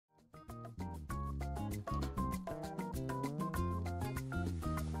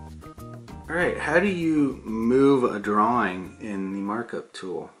Alright, how do you move a drawing in the markup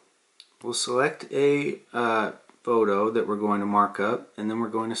tool? We'll select a photo that we're going to mark up, and then we're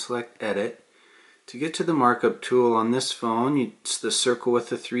going to select edit. To get to the markup tool on this phone, it's the circle with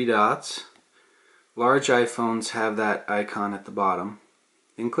the 3 dots. Large iPhones have that icon at the bottom.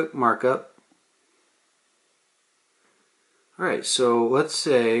 Then click markup. Alright, so let's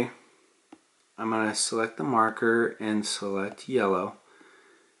say I'm going to select the marker and select yellow.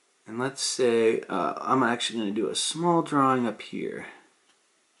 And let's say I'm actually going to do a small drawing up here.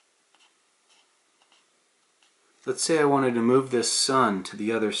 Let's say I wanted to move this sun to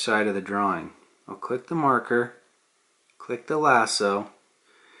the other side of the drawing. I'll click the marker, click the lasso.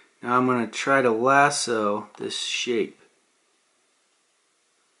 Now I'm going to try to lasso this shape.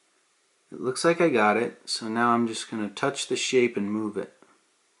 It looks like I got it, so now I'm just going to touch the shape and move it.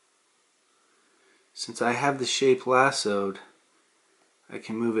 Since I have the shape lassoed, I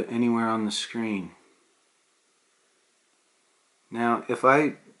can move it anywhere on the screen. Now if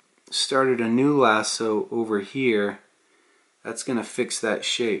I started a new lasso over here, that's going to fix that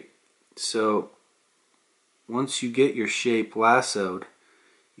shape. So once you get your shape lassoed,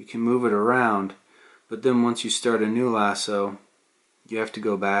 you can move it around, but then once you start a new lasso, you have to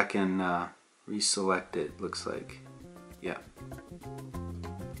go back and reselect it, looks like. Yeah.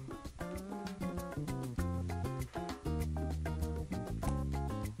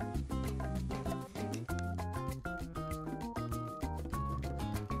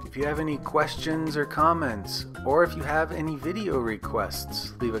 If you have any questions or comments, or if you have any video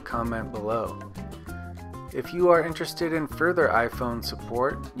requests, leave a comment below. If you are interested in further iPhone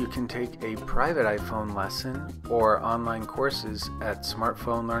support, you can take a private iPhone lesson or online courses at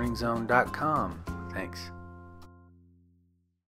smartphonelearningzone.com. Thanks.